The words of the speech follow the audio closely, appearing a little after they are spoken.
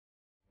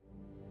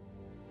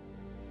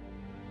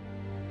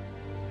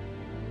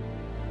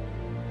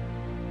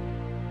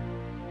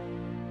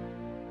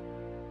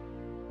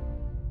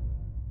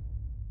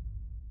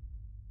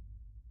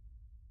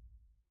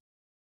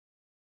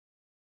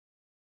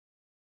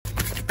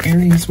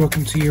Aries,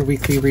 welcome to your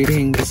weekly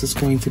reading. This is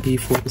going to be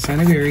for the sign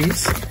of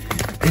Aries.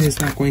 It is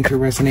not going to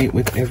resonate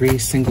with every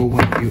single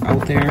one of you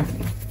out there.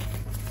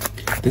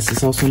 This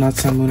is also not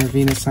Sun, Moon, or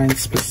Venus sign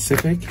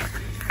specific.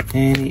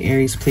 Any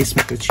Aries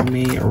placement that you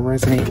may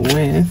resonate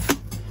with,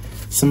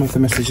 some of the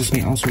messages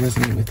may also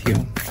resonate with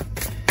you.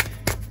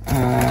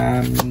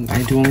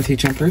 I do only take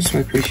jumpers, so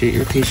I appreciate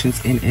your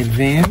patience in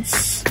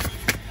advance.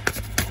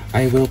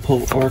 I will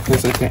pull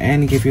oracles at the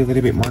end, give you a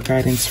little bit more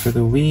guidance for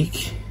the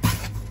week.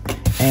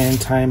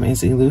 And time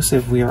is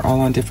elusive. We are all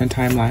on different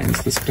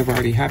timelines. This could have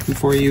already happened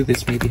for you.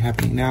 This may be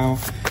happening now.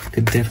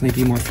 Could definitely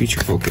be more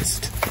future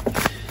focused.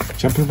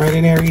 Jumping right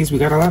in, Aries, we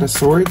got a lot of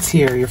swords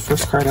here. Your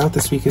first card out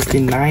this week is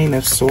the 9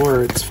 of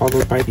Swords,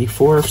 followed by the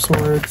 4 of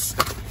Swords,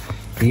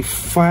 the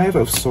 5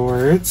 of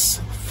Swords,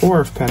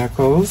 4 of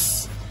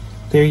Pentacles.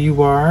 There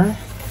you are.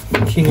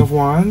 King of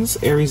Wands,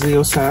 Aries,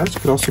 Leo, Sag.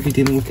 Could also be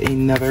dealing with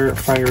another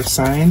fire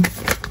sign.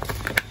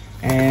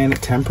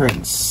 And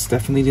Temperance,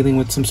 definitely dealing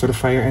with some sort of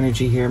fire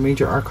energy here.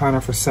 Major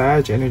Arcana for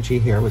Sag energy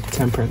here with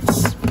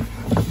Temperance.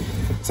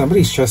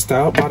 Somebody's stressed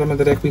out. Bottom of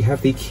the deck, we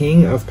have the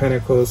King of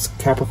Pentacles,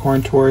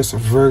 Capricorn, Taurus,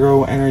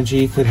 Virgo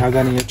energy. Could have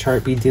that in your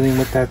chart, be dealing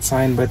with that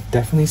sign, but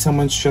definitely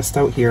someone's stressed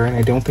out here, and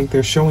I don't think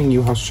they're showing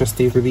you how stressed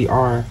they really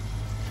are.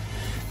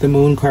 The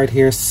Moon card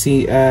here is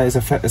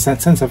a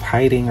sense of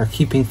hiding or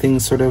keeping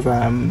things sort of,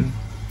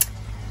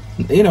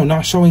 you know,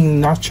 not showing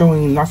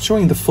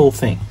the full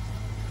thing.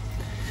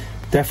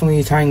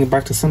 Definitely tying it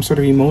back to some sort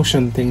of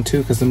emotion thing too,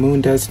 because the Moon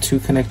does to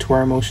connect to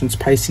our emotions.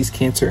 Pisces,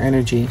 Cancer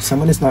energy.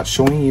 Someone is not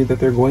showing you that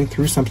they're going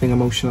through something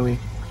emotionally.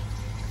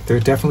 They're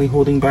definitely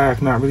holding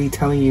back, not really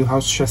telling you how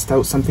stressed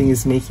out something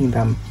is making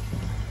them.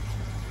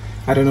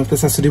 I don't know if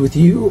this has to do with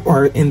you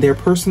or in their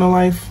personal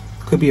life.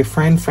 Could be a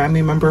friend,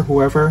 family member,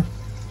 whoever.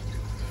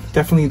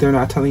 Definitely they're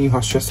not telling you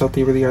how stressed out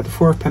they really are. The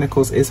 4 of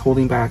Pentacles is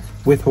holding back,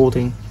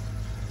 withholding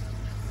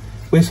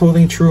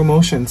true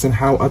emotions and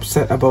how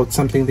upset about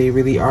something they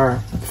really are.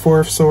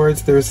 4 of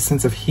Swords, there is a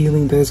sense of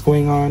healing that is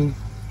going on.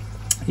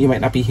 You might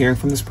not be hearing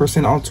from this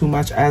person all too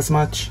much, as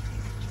much.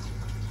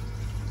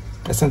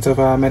 A sense of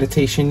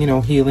meditation, you know,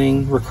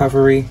 healing,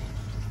 recovery.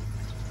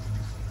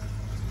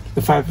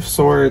 The 5 of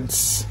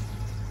Swords.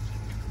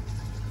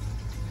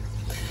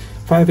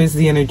 5 is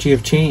the energy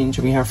of change,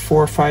 and we have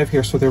 4 or 5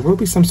 here, so there will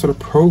be some sort of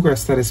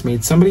progress that is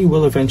made. Somebody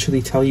will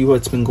eventually tell you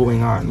what's been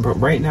going on, but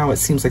right now it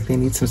seems like they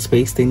need some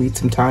space, they need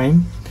some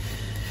time.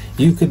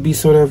 You could be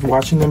sort of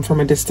watching them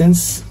from a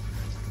distance,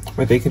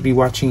 or they could be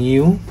watching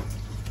you.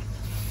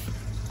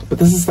 But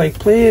this is like,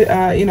 play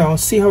it, you know,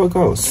 see how it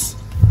goes.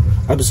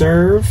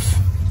 Observe,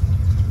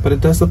 but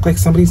it does look like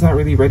somebody's not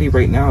really ready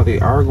right now. They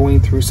are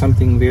going through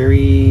something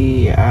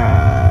very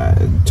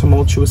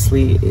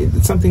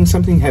tumultuously,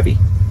 something heavy.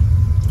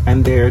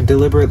 And they're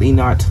deliberately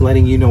not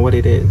letting you know what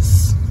it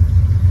is.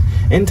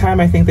 In time,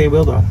 I think they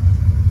will, though.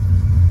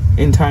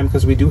 In time,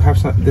 because we do have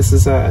some, this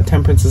is a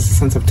Temperance is a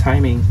sense of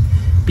timing,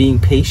 being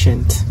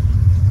patient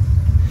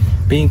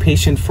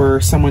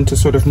for someone to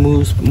sort of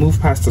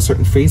move past a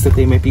certain phase that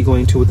they might be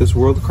going to with this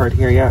World card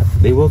here. Yeah,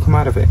 they will come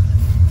out of it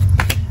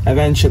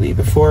eventually.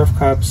 The 4 of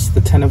Cups,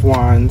 the 10 of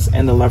Wands,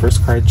 and the Lovers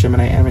card,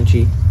 Gemini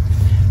energy.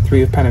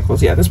 3 of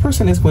Pentacles. Yeah, this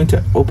person is going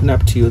to open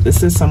up to you.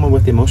 This is someone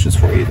with emotions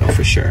for you, though,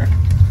 for sure.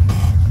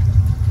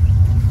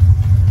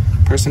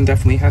 Person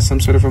definitely has some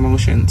sort of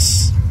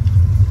emotions.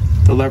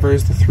 The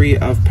Lovers, the 3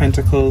 of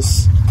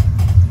Pentacles,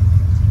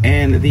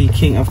 and the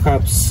King of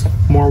Cups.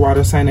 More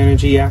water sign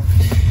energy. Yeah,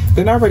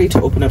 they're not ready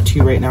to open up to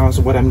you right now is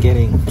what I'm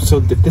getting. So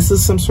this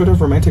is some sort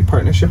of romantic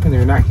partnership and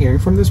they're not hearing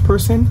from this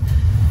person.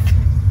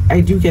 I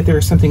do get there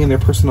is something in their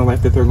personal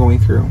life that they're going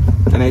through,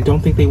 and I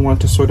don't think they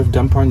want to sort of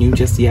dump on you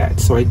just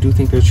yet. So I do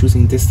think they're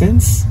choosing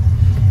distance,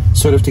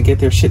 sort of to get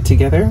their shit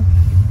together,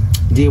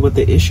 deal with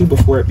the issue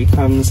before it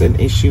becomes an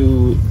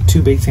issue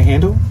too big to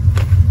handle.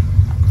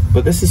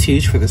 But this is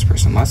huge for this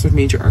person. Lots of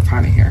major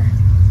arcana here.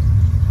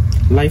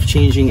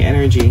 Life-changing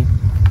energy.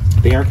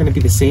 They aren't going to be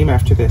the same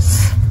after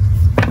this.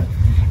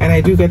 And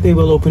I do get they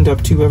will open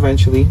up to you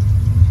eventually,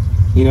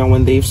 you know,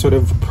 when they've sort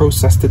of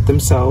processed it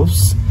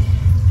themselves.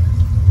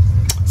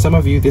 Some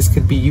of you, this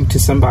could be you to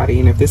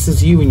somebody, and if this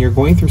is you and you're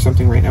going through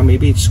something right now,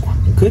 maybe it's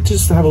good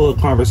just to have a little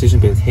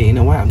conversation, be like, hey, you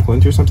know what, I'm going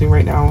through something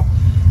right now.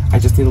 I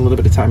just need a little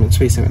bit of time and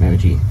space and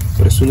energy.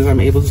 But as soon as I'm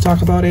able to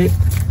talk about it,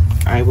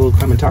 I will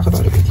come and talk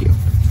about it with you.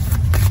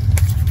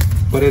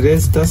 But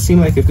does seem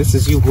like if this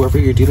is you, whoever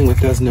you're dealing with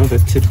does know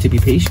that to be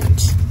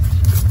patient.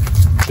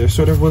 They're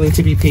sort of willing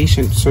to be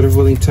patient, sort of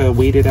willing to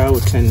wait it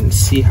out and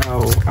see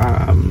how,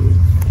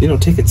 you know,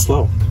 take it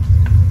slow.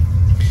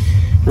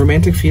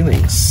 Romantic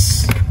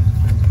feelings.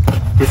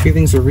 Your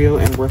feelings are real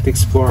and worth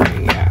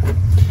exploring. Yeah.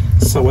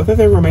 So whether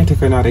they're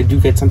romantic or not, I do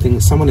get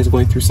something, someone is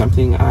going through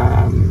something,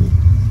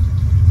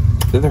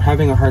 that they're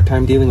having a hard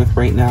time dealing with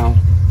right now.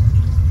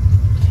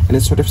 And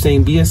it's sort of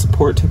saying, be a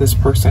support to this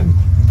person.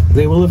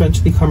 They will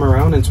eventually come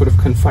around and sort of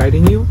confide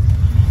in you,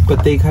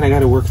 but they kind of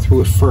got to work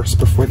through it first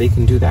before they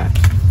can do that.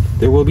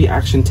 There will be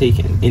action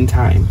taken in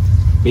time.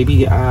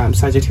 Maybe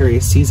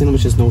Sagittarius season,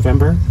 which is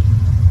November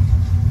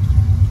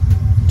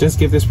Just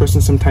give this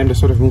person some time to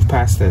sort of move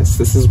past this.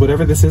 This is,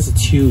 whatever this is,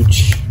 it's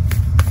huge.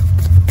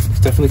 This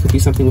definitely could be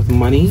something with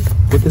money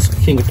with this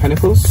King of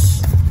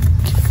Pentacles,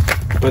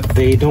 but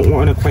they don't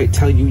want to quite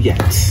tell you yet.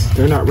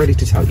 They're not ready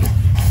to tell you.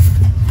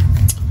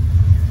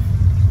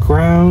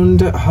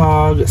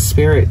 Groundhog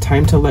Spirit,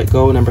 time to let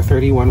go, number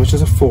 31, which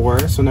is a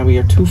 4. So now we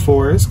have 2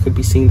 4s. Could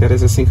be seeing that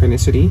as a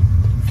synchronicity.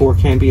 4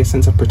 can be a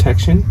sense of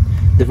protection,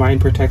 divine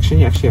protection.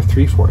 You actually have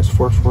 3 4s,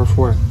 4 4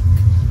 4.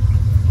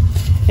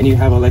 And you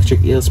have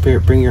Electric Eel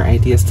Spirit, bring your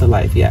ideas to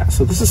life. Yeah,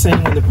 so this is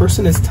saying when the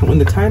person is, when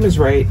the time is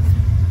right,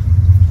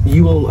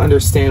 you will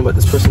understand what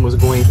this person was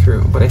going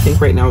through. But I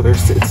think right now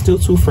it's still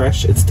too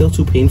fresh, it's still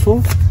too painful.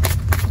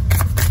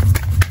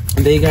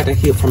 And they got to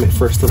heal from it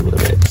first a little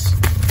bit.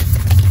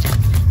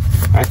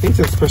 I think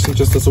this person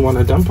just doesn't want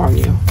to dump on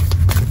you,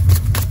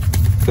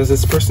 because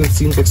this person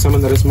seems like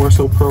someone that is more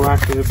so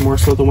proactive, more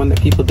so the one that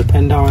people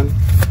depend on.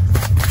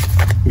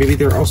 Maybe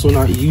they're also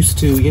not used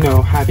to, you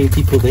know, having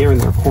people there in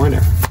their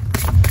corner.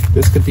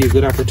 This could be a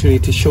good opportunity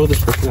to show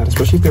this person that,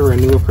 especially if they were a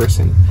newer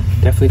person.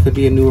 Definitely could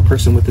be a newer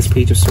person with this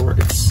Page of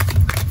Swords.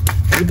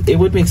 It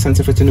would make sense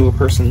if it's a newer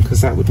person,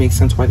 because that would make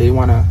sense why they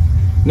want to,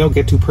 you know,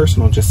 get too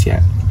personal just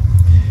yet.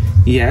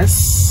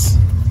 Yes.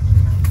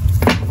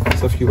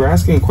 So if you were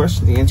asking a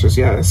question, the answer is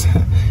yes.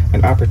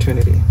 An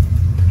opportunity.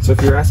 So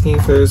if you're asking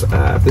if there's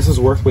if this is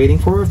worth waiting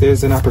for, if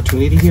there's an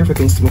opportunity here for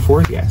things to move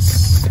forward,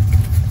 yes.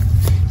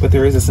 But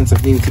there is a sense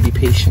of needing to be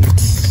patient.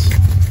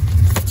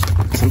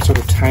 Some sort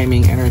of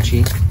timing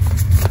energy.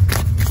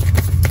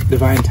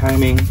 Divine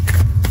timing.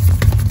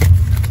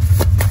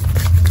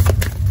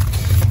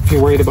 If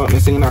you're worried about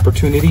missing an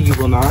opportunity, you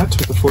will not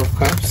with the 4 of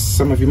Cups.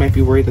 Some of you might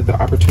be worried that the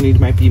opportunity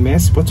might be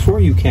missed. What's for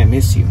you can't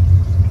miss you.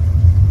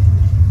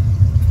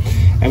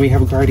 And we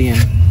have a Guardian.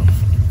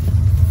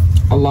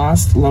 A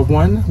lost loved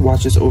one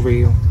watches over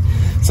you.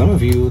 Some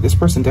of you, this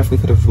person definitely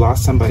could have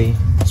lost somebody,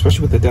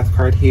 especially with the Death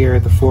card here,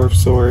 the 4 of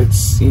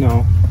Swords, you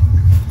know.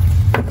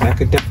 That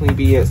could definitely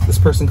be it. This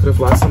person could have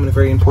lost someone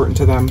very important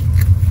to them.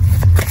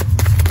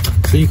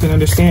 So you can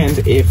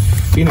understand if,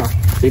 you know,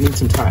 they need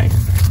some time.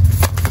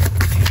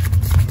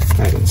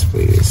 Guidance,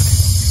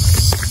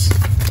 please.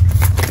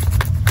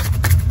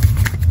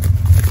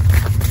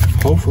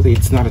 Hopefully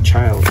it's not a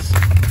child.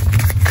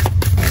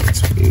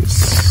 Guidance,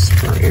 please,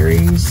 for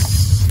Aries.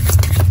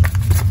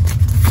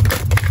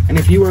 And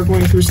if you are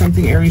going through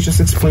something, Aries, just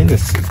explain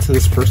this to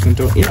this person.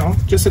 Don't, you know,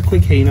 just a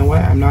quick, hey, you know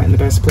what? I'm not in the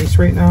best place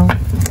right now.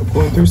 I'm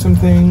going through some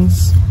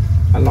things.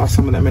 I lost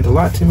someone that meant a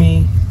lot to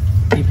me.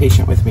 Be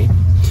patient with me.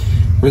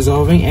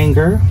 Resolving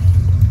anger.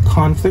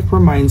 Conflict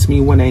reminds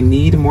me when I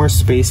need more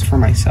space for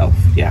myself.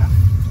 Yeah,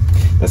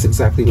 that's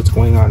exactly what's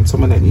going on.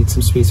 Someone that needs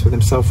some space for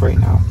themselves right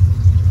now.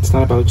 It's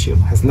not about you. It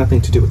has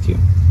nothing to do with you.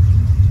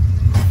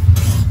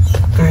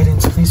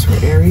 Guidance, please,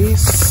 for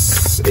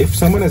Aries. If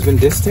someone has been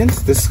distant,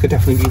 this could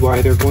definitely be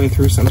why they're going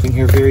through something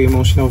here. Very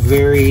emotional,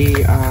 very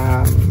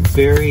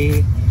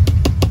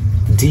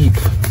deep.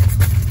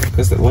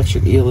 Because the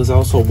Electric Eel is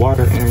also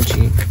water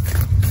energy.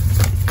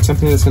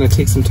 Something that's going to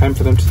take some time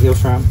for them to heal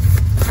from.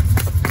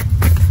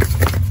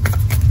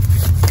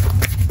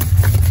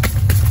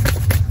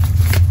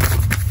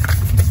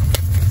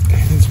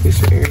 Guidance, please,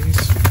 for Aries.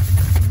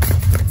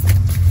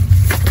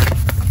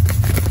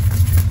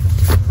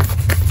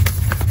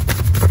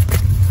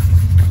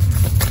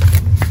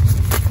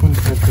 One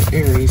card for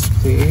Aries,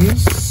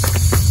 please.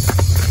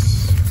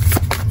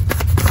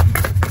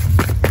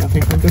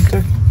 Nothing from this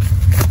deck.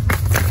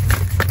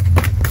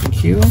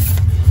 Thank you.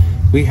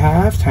 We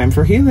have time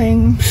for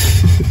healing.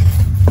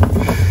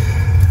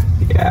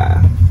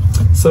 Yeah.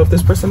 So if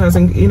this person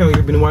hasn't, you know,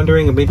 you've been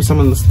wondering, or maybe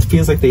someone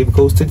feels like they've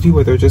ghosted you,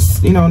 or they're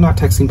just, you know, not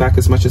texting back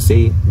as much as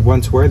they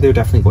once were, they're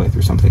definitely going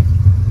through something.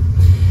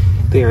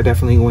 They are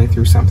definitely going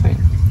through something.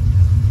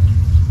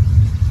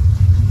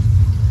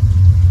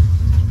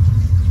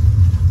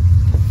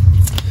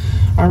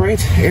 All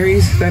right,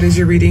 Aries, that is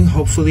your reading.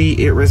 Hopefully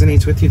it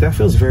resonates with you. That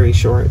feels very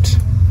short.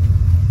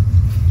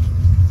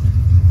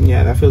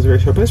 Yeah, that feels very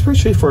short, but it's pretty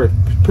straightforward.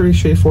 Pretty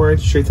straightforward,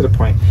 straight to the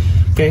point.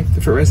 Okay,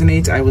 if it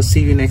resonates, I will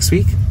see you next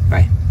week.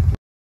 Bye.